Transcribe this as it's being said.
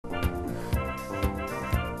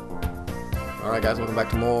Alright guys, welcome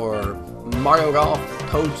back to more Mario Golf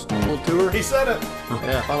Toadstool Tour. He said it!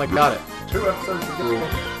 Yeah, finally got it. 2 episodes to go.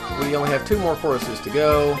 We only have 2 more courses to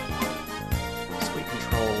go. Sweet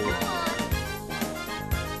control.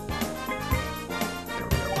 There we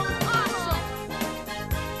go.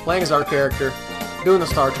 Playing as our character, doing the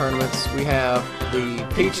Star Tournaments. We have the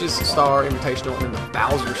Peach's Star Invitational and the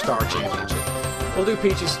Bowser Star Championship. We'll do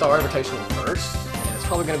Peach's Star Invitational first, and it's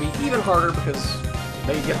probably going to be even harder because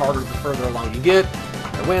they get harder the further along you get.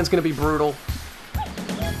 The wind's going to be brutal.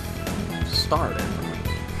 Start it.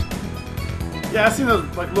 Yeah, I seen those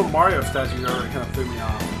like little Mario statues already kind of threw me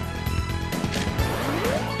off.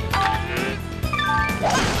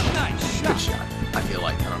 Nice shot. Good shot. I feel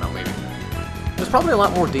like, I don't know, maybe. There's probably a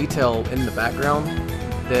lot more detail in the background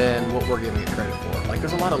than what we're giving it credit for. Like,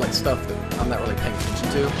 there's a lot of like stuff that I'm not really paying attention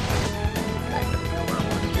to. Okay, I don't know where I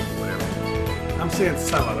want to do, whatever. I'm seeing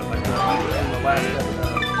some of it, like in the last episode.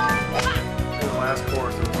 In the last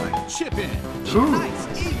course, it was like Chip in. Ooh. Nice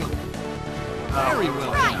eagle. Very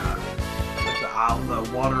well done. like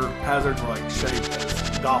the water hazards were like shaped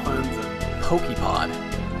as dolphins and Pokepod.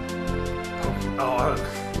 oh,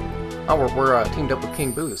 We're teamed up with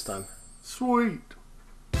King Boo this time. sweet.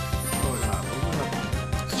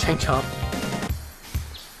 It's Chain Chomp.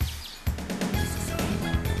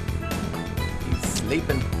 He's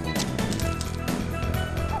sleeping.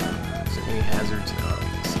 Is there any hazards?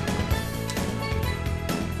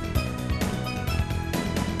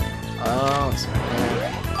 Oh, let's see.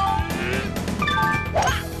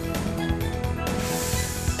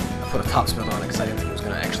 I put a top spin on it because I didn't think it was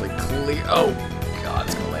going to actually clear. Oh, God,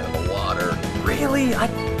 it's going to land in the water. Really?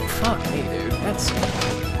 Fuck me, dude. That's...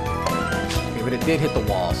 Okay, but it did hit the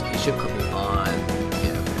wall, so he should put me on... Yeah,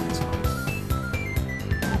 okay, that's fine.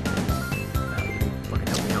 That didn't fucking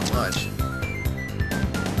tell me how much.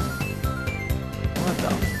 What the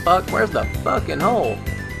fuck? Where's the fucking hole?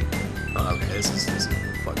 Oh, okay, this is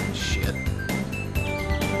fucking shit.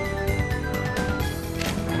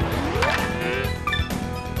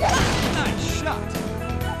 Nice shot.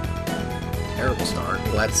 Terrible start.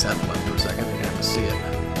 Glad Seth left for a second. You're gonna have to see it.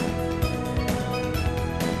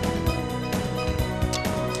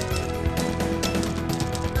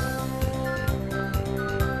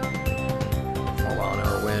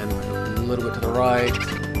 4-mile-an-hour wind. A little bit to the right.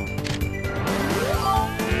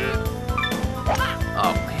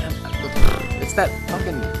 Oh man, it's that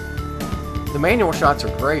fucking. The manual shots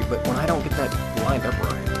are great, but when I don't get that lined up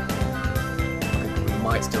right, we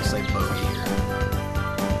might still say bogey here.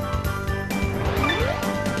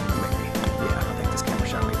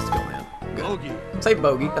 Bogey. Say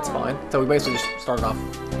bogey, that's fine. So we basically just started off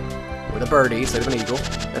with a birdie instead of an eagle.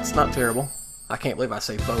 That's not terrible. I can't believe I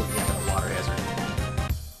say bogey after the water hazard.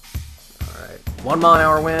 Alright.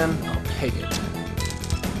 1-mile-an-hour wind. I'll take it. 90.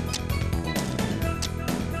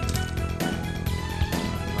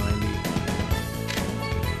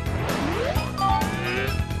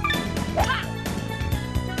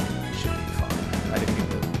 Should be fine. I didn't get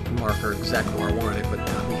the marker exactly where I wanted it, but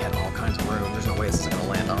we had all kinds of room. There's no way this is going to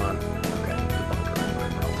land on.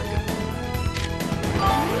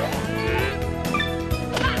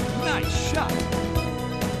 Nice shot.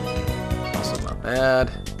 Also not bad.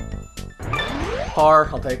 Par,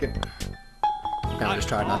 I'll take it. Kind of just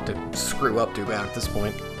try not to screw up too bad at this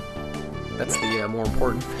point. That's the more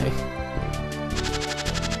important thing.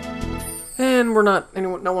 And we're not,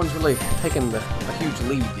 no one's really taken a huge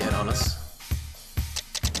lead yet on us.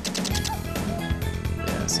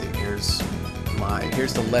 Yeah, see, here's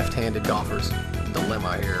the left-handed golfer's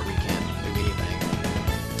dilemma here. We can't do anything.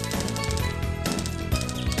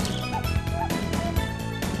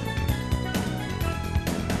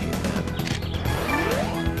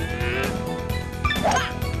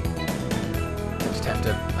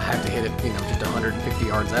 I have to hit it, just 150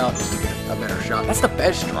 yards out just to get a better shot. That's the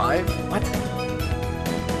best drive? What?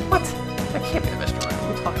 What? That can't be the best drive. What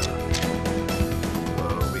are you talking about?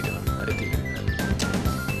 Whoa, what are we doing? I didn't think you did that.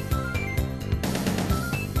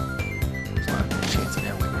 There's not a chance in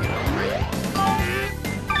hell we can get it right.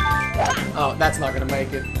 Oh, that's not gonna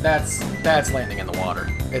make it. That's landing in the water.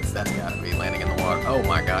 That's gotta be landing in the water. Oh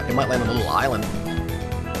my god. It might land on a little island.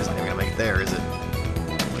 It's not even gonna make it there, is it?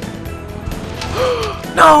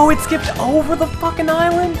 No, it skipped over the fucking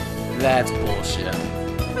island? That's bullshit.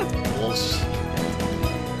 That's bullshit.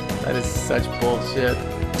 That is such bullshit.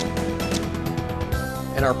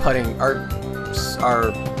 And our putting, our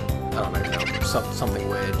I don't know, something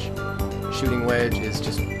wedge, shooting wedge is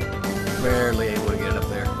just barely able to get it up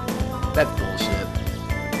there. That's bullshit.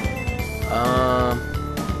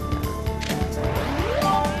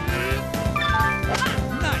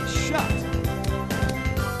 Nice shot.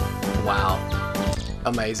 Wow.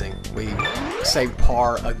 amazing. We saved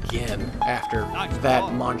par again after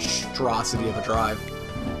that monstrosity of a drive.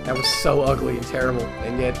 That was so ugly and terrible,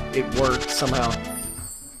 and yet it worked somehow.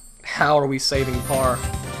 How are we saving par?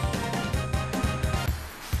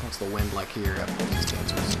 What's the wind like here at these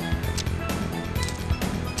chances?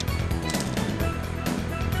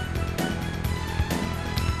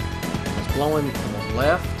 It's blowing from the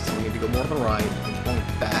left, so we need to go more to the right, and it's blowing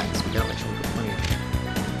back, so we gotta make sure we put plenty of.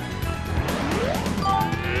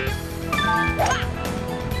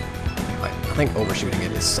 I think overshooting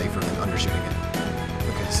it is safer than undershooting it,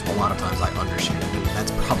 because a lot of times I undershoot it, and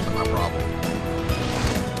that's probably my problem.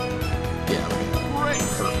 Yeah, look at that.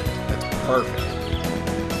 Perfect. That's perfect.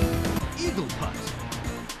 Eagle putt.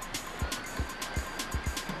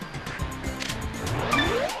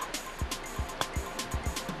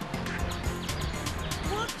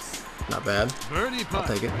 Whoops. Not bad. Birdie putt. I'll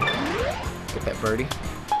take it. Get that birdie.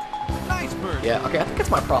 Nice birdie. Yeah, okay, I think that's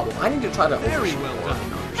my problem. I need to try to Very overshoot well more done.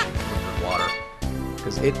 than undershoot with water.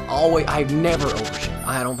 Because it always, I've never overshot.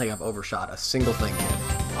 I don't think I've overshot a single thing yet.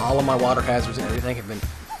 All of my water hazards and everything have been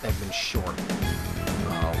short.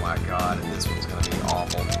 Oh my god, this one's gonna be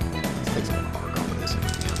awful. Let's take some arc off of this if we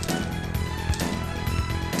can.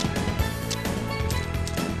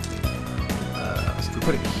 So if we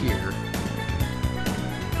put it here.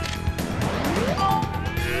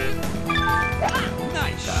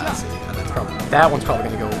 Nice shot. See, that one's probably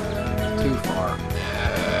gonna go too far.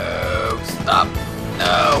 No, stop.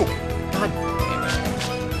 No. God damn it.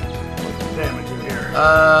 Damage in here.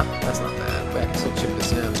 That's not bad. But I can still chip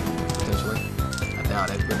this in, potentially. I doubt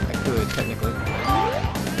it, but I could, technically.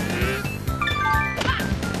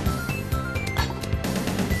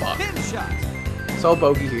 Fuck. Pin shot. So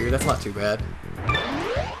bogey here, that's not too bad.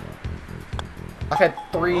 I've had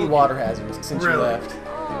 3 water hazards since you Really? left.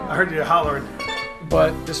 I heard you hollering.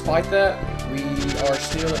 But despite that, we are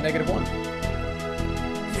still at -1.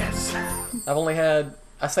 Yes. I've only had...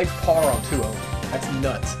 I saved par on 2 of them. That's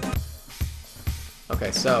nuts.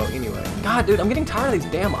 Okay, so, anyway. God, dude, I'm getting tired of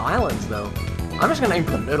these damn islands, though. I'm just gonna aim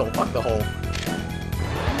for the middle. Fuck the hole.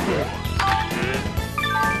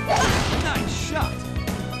 Nice shot.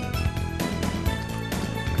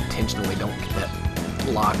 Intentionally don't get that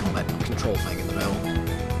lock on that control thing in the middle.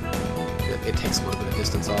 It takes a little bit of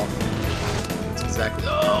distance off. That's exactly...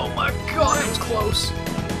 Oh my god, it was close.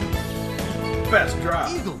 Best drop.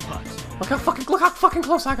 Eagle putt. Look how fucking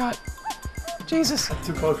close I got. Jesus.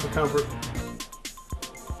 Too close for comfort.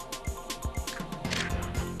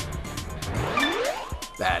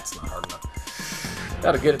 That's not hard enough.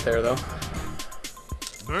 Gotta get it there, though.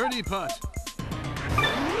 Birdie putt.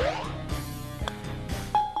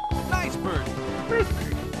 Nice birdie.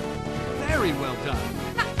 Very well done.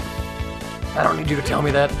 I don't need you to tell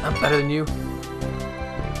me that. I'm better than you.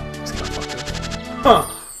 Just gonna fuck it. Huh.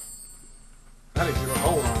 I think you're a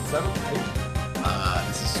hole on 7, 8.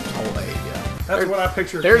 This is hole 8, yeah. That's what I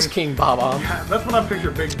picture. There's King Bob-omb. Yeah, that's what I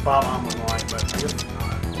picture Big Bob-omb was like, but I guess it's not.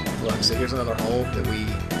 Look, so here's another hole that we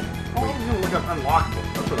Oh, I'm gonna look up unlockable.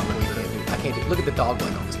 That's what I'm gonna do. can't do. I can't do. Look at the dog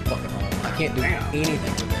leg on this fucking hole. I can't do Damn.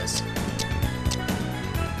 anything with this.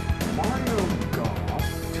 Mario Golf,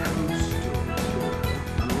 Toadstool,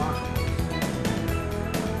 unlockable.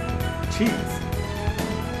 Cheese.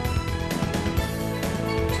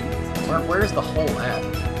 Where's the hole at?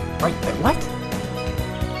 Right there. What?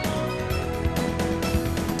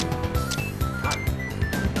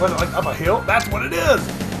 Was it like up a hill? That's what it is.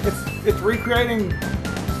 It's recreating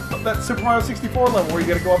that Super Mario 64 level where you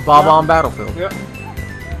gotta go up. Bob-omb Battlefield. Yep.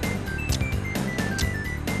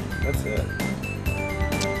 That's it.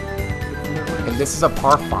 And this is a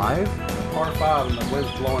par 5? Par 5 and the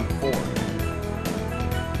wind's blowing 4.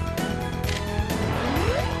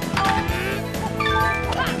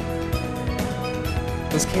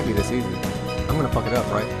 This can't be this easy. I'm gonna fuck it up,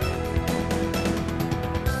 right?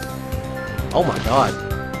 Oh my god.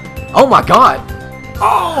 Oh my god!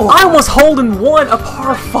 Oh! I was holding a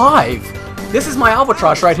par 5! This is my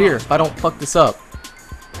albatross right here, if I don't fuck this up.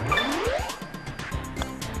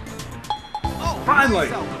 Oh, Finally!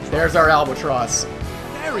 nice albatross. There's our albatross.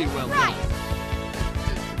 Very well done.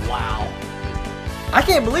 Wow. I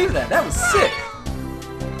can't believe that. That was sick.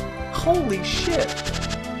 Holy shit.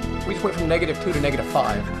 We just went from -2 to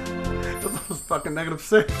 -5. This was fucking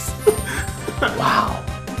 -6. Wow.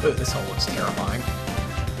 Ooh, this hole looks terrifying.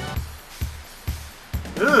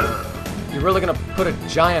 Ugh. You're really gonna put a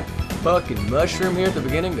giant fucking mushroom here at the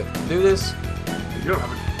beginning to do this? You don't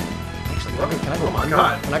have Actually, can I go Oh my under?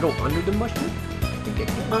 God. Can I go under the mushroom? I think I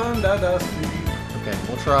can. under the sea. Okay,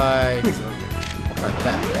 we'll try. Please. We'll try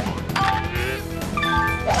that.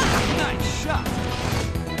 Nice shot.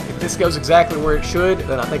 Give this goes exactly where it should,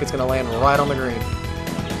 then I think it's going to land right on the green.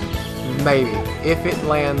 Maybe. If it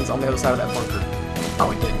lands on the other side of that bunker.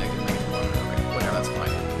 Oh, it didn't. It didn't make it. Okay, whatever, that's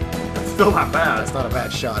fine. It's still not bad. That's not a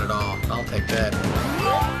bad shot at all. I'll take that.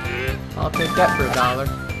 I'll take that for $1.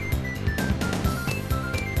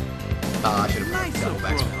 I should have put a double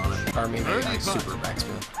backspin on it. Or maybe a super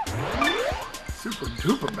backspin. Super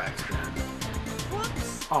duper backspin.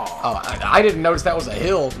 Oh, I didn't notice that was a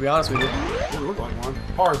hill, to be honest with you. It looked like one.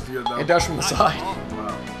 Par's good though. It does from the side.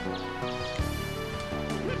 Wow.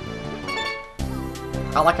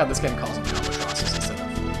 I like how this game calls them albatrosses instead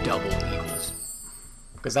of double eagles.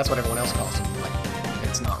 Because that's what everyone else calls them. Like,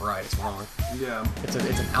 it's not right, it's wrong. Yeah. It's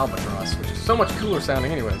an albatross, which is so much cooler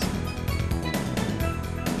sounding anyways.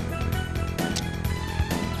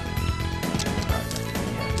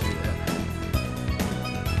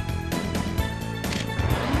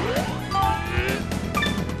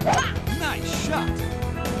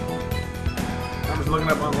 Looking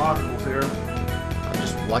up unlockables here. I'm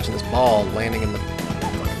just watching this ball landing in the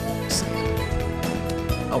fucking sand.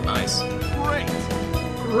 Oh, nice.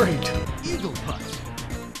 Great. Eagle putt.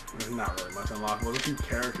 There's not really much unlockable. There's a few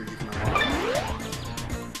characters you can unlock.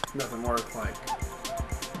 Nothing worth like.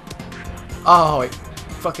 Oh, it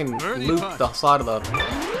fucking Birdie looped putt. the side of the.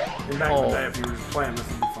 And back in the day, if you were just playing, this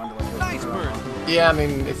would be fun to like. Nice bird. Yeah, I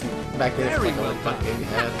mean, if back then it's Very like a well little fucking game you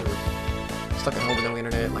had. Or stuck at home with no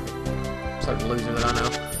internet, like a certain loser that I know.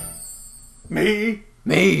 Me?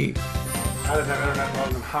 Me. I didn't have internet when I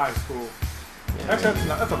was in high school. Yeah. Actually,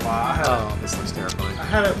 that's a lie. I had Oh, this looks terrifying. I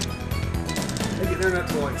had it. I didn't get internet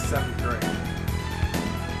until like 7th grade.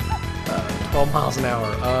 12 miles an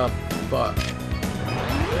hour. Fuck.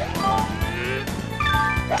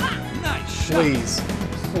 Nice shot.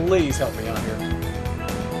 Please help me out here.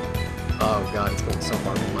 Oh god, it's going so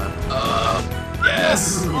far to the left.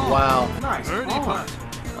 Yes. Wow. Nice. Birdie putt.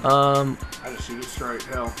 I just shoot it straight.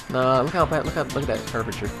 Hell. Nah, look how bad. Look at that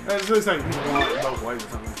curvature. It's just like you can want it both ways or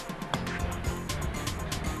something.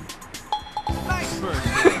 Nice bird.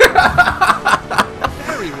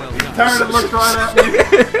 Very well done. Turn and looked right at me.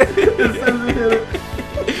 As soon as he hit it.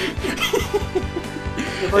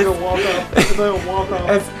 It's like a walk off. It's like a walk off.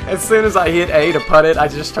 As soon as I hit A to putt it, I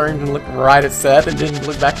just turned and looked right at Seth and didn't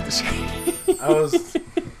look back at the screen. I was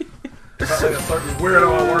felt like a certain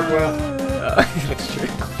weirdo I work with. That's true.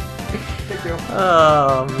 Big deal.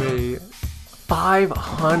 Oh me.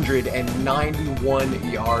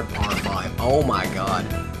 591 yard par 5. Oh my god.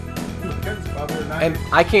 And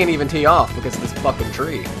I can't even tee off because of this fucking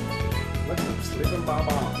tree. Look at them sleeping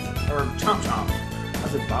bob-ombs. Or chomp-chomp. I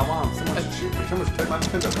said bob-ombs. Someone should shoot me. Someone should take my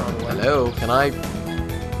Nintendo card away. Hello, can I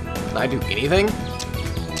do anything?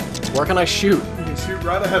 Where can I shoot? You can shoot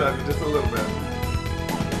right ahead of you just a little bit.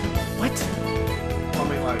 What? I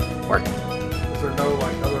mean, like, Where? is there no,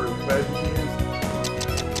 like, other bed you can use?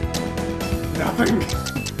 Nothing.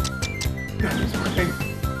 Nothing's working.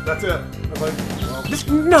 That's it. I'm like,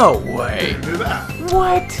 well, No you way. can do that.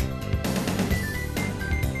 What?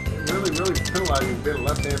 It really penalizes you being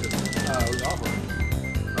left-handed golfer.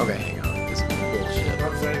 Okay, hang on. This is bullshit.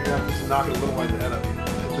 I'm saying you have to just knock it a little ways ahead of you.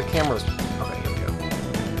 The camera's... Okay, here we go.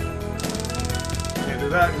 Can't do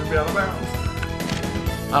that, you'll be out of bounds.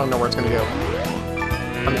 I don't know where it's gonna go.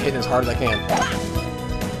 I'm hitting as hard as I can.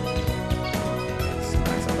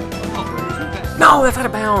 No, that's out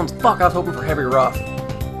of bounds! Fuck, I was hoping for heavy rough.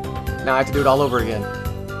 Now I have to do it all over again.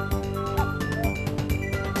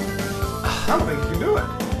 I don't think you can do it.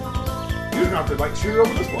 You just have to, like, shoot it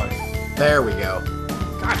over this way. There we go.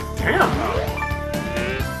 God damn, though.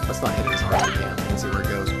 Let's not hit it as hard as we can. Let's see where it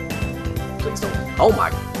goes. Please don't. Oh my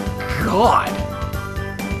god!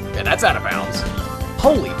 Yeah, that's out of bounds.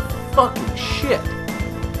 Holy fucking shit!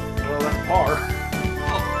 Well, that's par.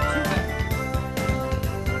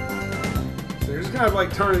 So you're just kind of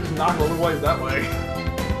like turning and knock a little ways that way.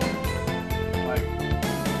 Like,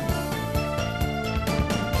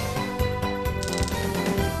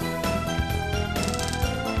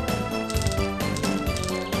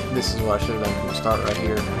 This is what I should have done from the start right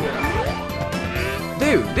here. yeah.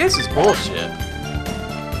 Dude, this is bullshit.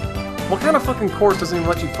 What kind of fucking course doesn't even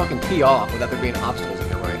let you fucking tee off without there being obstacles in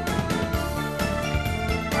your way?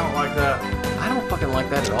 I don't like that. I don't fucking like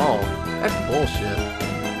that at all. That's bullshit.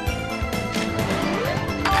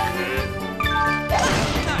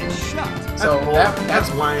 Nice shot. So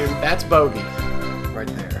That's lame. That's bogey. Right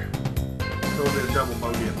there. So it'll be a double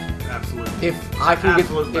bogey. Absolutely. If I can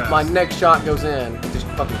Absolute if my best. next shot goes in, if this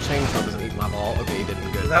fucking chainsaw doesn't eat my ball, okay, he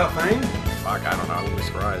didn't good. Is that a thing? Fuck, I don't know, I wouldn't be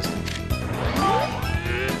surprised.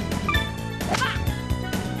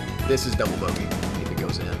 This is double bogey, if it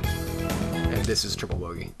goes in. And this is triple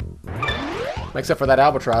bogey. Except for that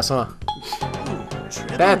albatross, huh?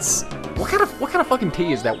 That's what kind of fucking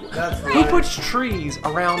tea is that? That's Who right. puts trees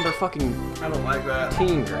around their fucking I don't like that.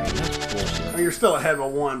 team green? That's bullshit. I mean, you're still ahead by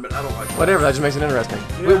 1, but I don't like that. Whatever, that just makes it interesting.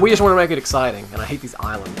 Yeah. We just want to make it exciting, and I hate these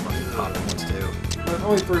island fucking popping ones too. But it's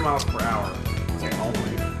only 3 miles per hour. Say only.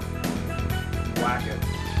 Whack it.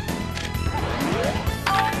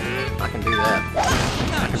 I can do that.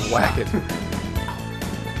 I can whack it.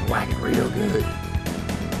 Whack it real good.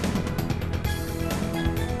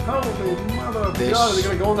 Holy mother of This- God, are they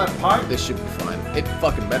gonna go on that pipe? This should be fun. It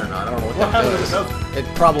fucking better not. I don't know what What that happens does. if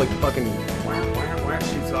It probably fucking. Wham, wham, wham,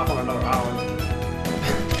 shoots off on another island.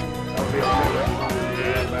 That would be okay.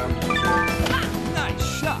 Nice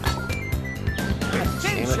shot. Damn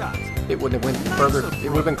 10 it. shots. It wouldn't have went further. It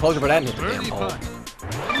would have been closer, but I didn't hit the damn Birdie hole. putt.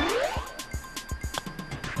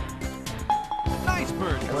 Nice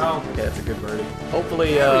birdie. Well, Yeah, that's a good birdie.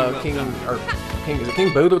 Hopefully, well King done. or King is it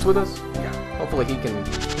King Boo that's with us? yeah. Hopefully he can.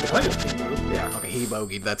 I think it's King Boo. Yeah. Okay, he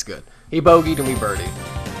bogeyed. That's good. He bogeyed and we birdied.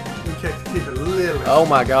 We keep it little. Oh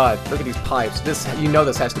my God! Look at these pipes. This, you know,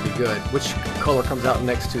 this has to be good. Which color comes out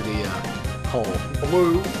next to the hole?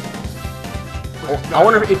 Blue. Oh, I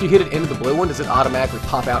wonder if you hit it into the blue one, does it automatically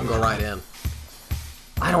pop out and go right in?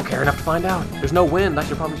 I don't care enough to find out. There's no wind. I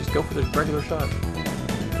should probably just go for the regular shot.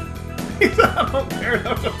 I don't care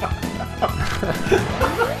enough to find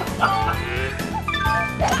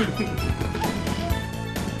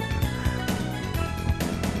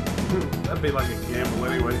That'd be like a gamble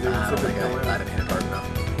anyway. Dude. I don't Sit think there and I didn't hit it hard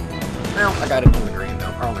enough. Well, I got it on the green though,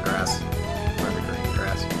 or on the grass. Whatever, green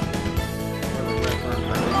grass.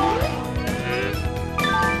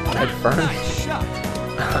 Red fern. Nice shot.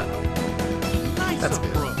 Nice That's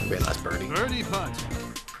good. approach. Yeah, that's birdie. Birdie putt.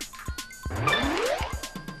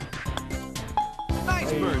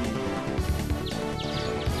 Nice birdie.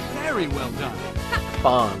 Very well done.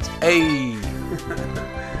 Bonds. Hey.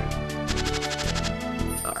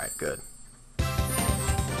 All right, good.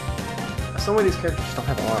 So many of these characters just don't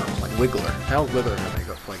have arms, like Wiggler. How's Wiggler gonna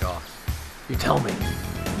go play golf? You tell me.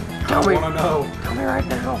 Tell me. I want to know. Tell me right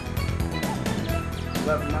now.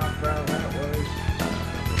 Left mouth down that way.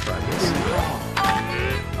 Try this.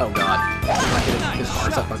 Oh God! I hit it his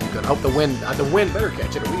hard. That wasn't good. I hope the wind better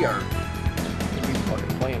catch it. We are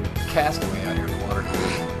fucking playing Castaway out here in the water.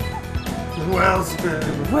 Well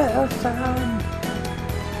spin. Well done.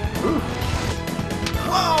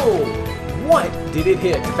 Whoa! What did it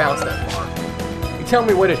hit to bounce that far? You tell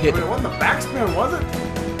me what it hit. Wait, it wasn't a backspin, was it?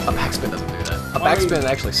 A backspin doesn't do that. A Well, I mean- backspin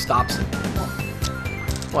actually stops it.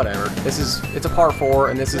 Whatever. It's a par 4,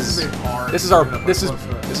 and this is a big par. this is our Yeah, this is close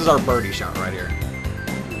to it. this is our birdie shot right here.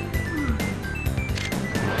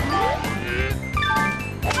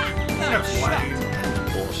 That's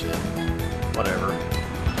lame. Bullshit. Whatever.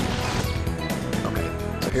 Okay.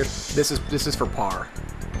 So here's this is for par.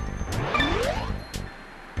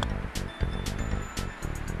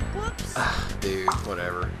 Dude,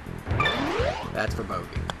 whatever. That's for bogey.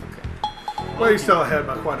 Okay. Well, you're still ahead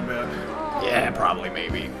by quite a bit. Yeah, probably,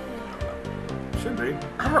 maybe. Should be.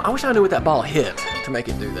 I wish I knew what that ball hit to make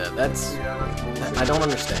it do that. That's Yeah, that's bullshit. I don't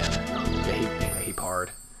understand. Yeah, he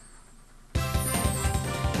parred.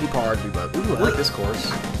 He parred. We both. Ooh, I like this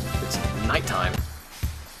course. It's nighttime.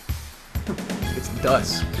 It's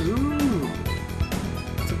dusk. Ooh.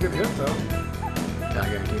 That's a good hit, though. I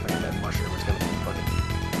guarantee if I hit that mushroom, it's gonna fucking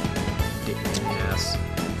dick me in the ass.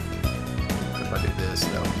 What if I do this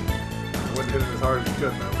though? I wouldn't hit it as hard as you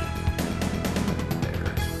could, though.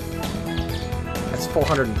 There. That's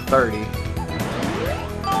 430.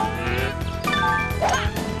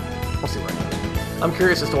 We'll see where it goes. I'm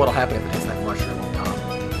curious as to what'll happen if it hits that mushroom on top.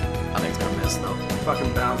 I think it's gonna miss though.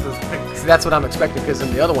 Fucking bounces. See, that's what I'm expecting because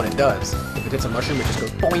in the other one it does. If it hits a mushroom, it just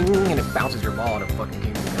goes boing and it bounces your ball out of fucking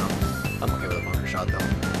Kingdom Come. I'm okay with a bunker shot though.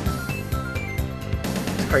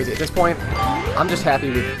 It's crazy. At this point, I'm just happy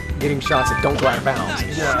with getting shots that don't go out of bounds.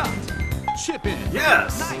 Nice Yeah. shot. Chip in.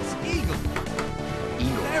 Yes! Nice eagle.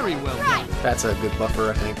 Eagle. Very well done. That's a good buffer,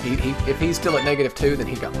 I think. If he's still at -2, then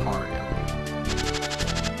he got par again.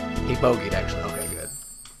 He bogeyed, actually. Okay, good.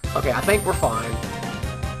 Okay, I think we're fine.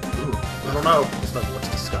 Ooh, I don't know. This level looks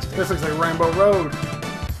disgusting. This looks like Rainbow Road.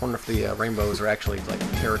 I wonder if the rainbows are actually, like,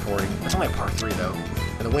 territory. It's only a par 3, though.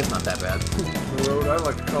 And the wind's not that bad. The road I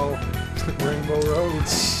like to call Rainbow Road.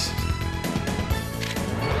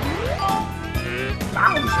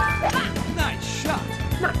 Nice shot.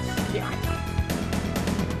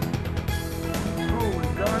 Holy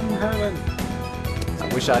God in heaven.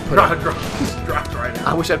 I wish I'd put Dropped right in.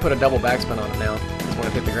 I wish I'd put a double backspin on it now. Because when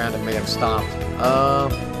it hit the ground, it may have stopped.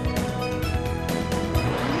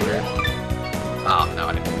 Weird. Oh, no,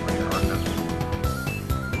 I didn't hit it hard enough.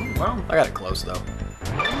 Well, I got it close though.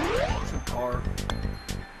 par.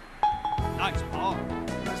 Nice par.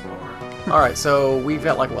 Nice par. All right, so we've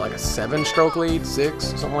got like what, like a 7-stroke lead, 6,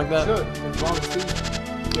 something like that. Should, as long as he.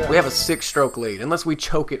 Yeah. We have a 6-stroke lead, unless we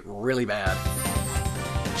choke it really bad.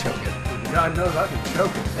 Choke it. God knows I can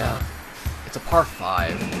choke it. Yeah. It's a par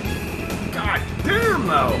 5. God damn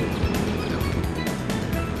though.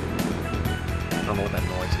 I don't know what that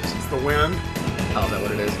noise is. It's the wind. Oh, is that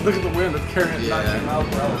what it is? Look at the wind. It's carrying it Yeah. 19 miles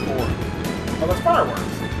per hour forward. Oh, that's fireworks.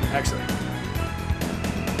 Actually.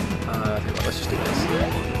 Okay, well, let's just do this.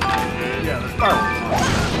 Yeah, there's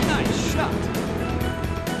fireworks. Nice shot.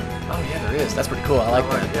 Oh yeah, there is. That's pretty cool. I like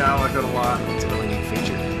that. Yeah, I like that a lot. It's a really neat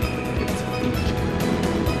feature.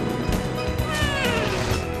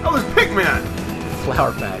 Oh, there's Pikmin.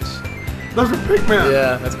 Flower patch. Those are Pikmin.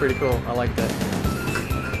 Yeah, that's pretty cool. I like that.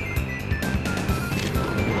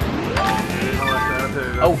 I like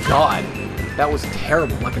that too. Oh god, that was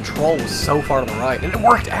terrible. My control was so far to the right, and it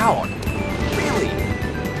worked out. Really?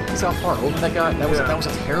 See how far over that guy? That was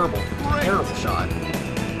a terrible, terrible shot.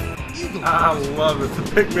 Eagle. I love it. The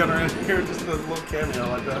Pikmin are in here, just a little cameo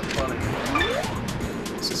like that. That's funny.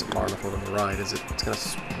 This is far enough over to the right, is it? It's gonna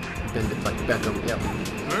bend it like Beckham. Yep.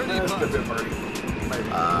 Birdie That's a putt. bit birdie.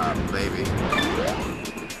 Maybe. Maybe.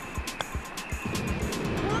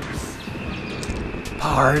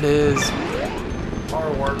 Par it is.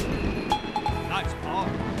 Hard work. Nice par.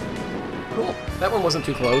 Cool. That one wasn't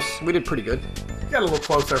too close. We did pretty good. Got a little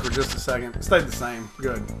close there for just a second. Stayed the same.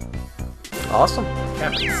 Good. Awesome.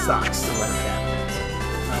 Captain sucks. So what a captain is.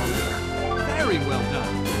 I don't do that. Very well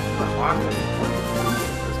done.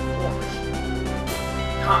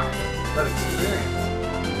 Time. That experience.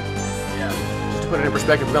 Yeah. Just to put it in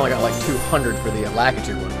perspective, we only got like 200 for the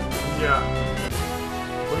Lakitu one. Yeah.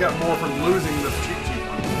 We got more for losing the cheap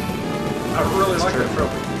one. I really like that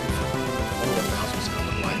trophy. I wonder what Bowser's gonna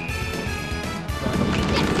look like.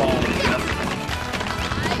 Ball of death.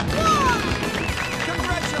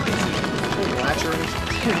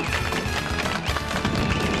 Congratulations.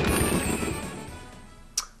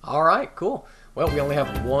 All right, cool. Well, we only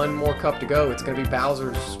have one more cup to go. It's going to be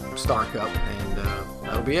Bowser's Star Cup, and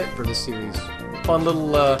that'll be it for this series. Fun little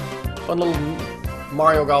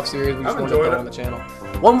Mario Golf series we just I've wanted to enjoyed throw it. on the channel.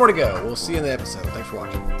 One more to go. We'll see you in the episode. Thanks for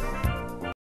watching.